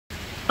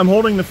I'm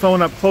holding the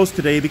phone up close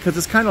today because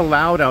it's kind of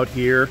loud out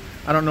here.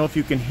 I don't know if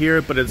you can hear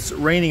it, but it's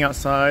raining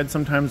outside.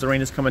 Sometimes the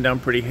rain is coming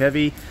down pretty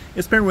heavy.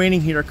 It's been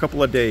raining here a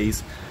couple of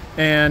days.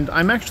 And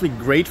I'm actually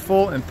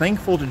grateful and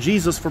thankful to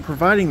Jesus for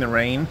providing the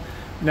rain.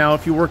 Now,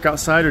 if you work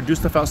outside or do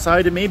stuff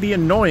outside, it may be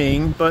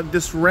annoying, but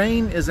this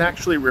rain is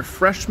actually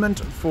refreshment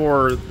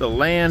for the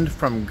land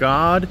from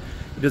God.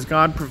 It is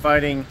God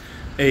providing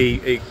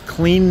a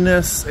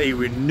cleanness, a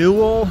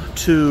renewal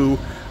to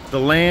the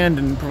land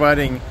and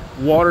providing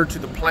water to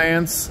the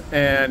plants,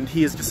 and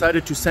he has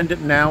decided to send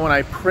it now, and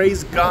I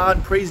praise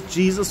God, praise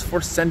Jesus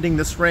for sending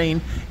this rain,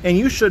 and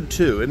you should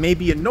too. It may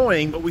be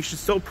annoying, but we should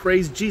still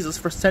praise Jesus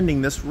for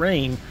sending this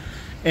rain.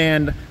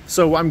 And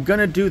so I'm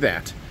gonna do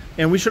that.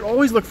 And we should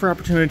always look for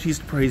opportunities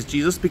to praise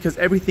Jesus, because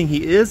everything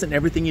he is and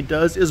everything he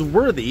does is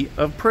worthy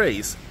of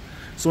praise.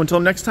 So until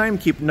next time,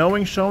 keep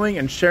knowing, showing,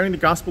 and sharing the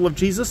gospel of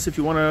Jesus. If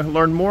you want to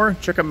learn more,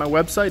 check out my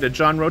website at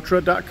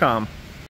johnrothra.com.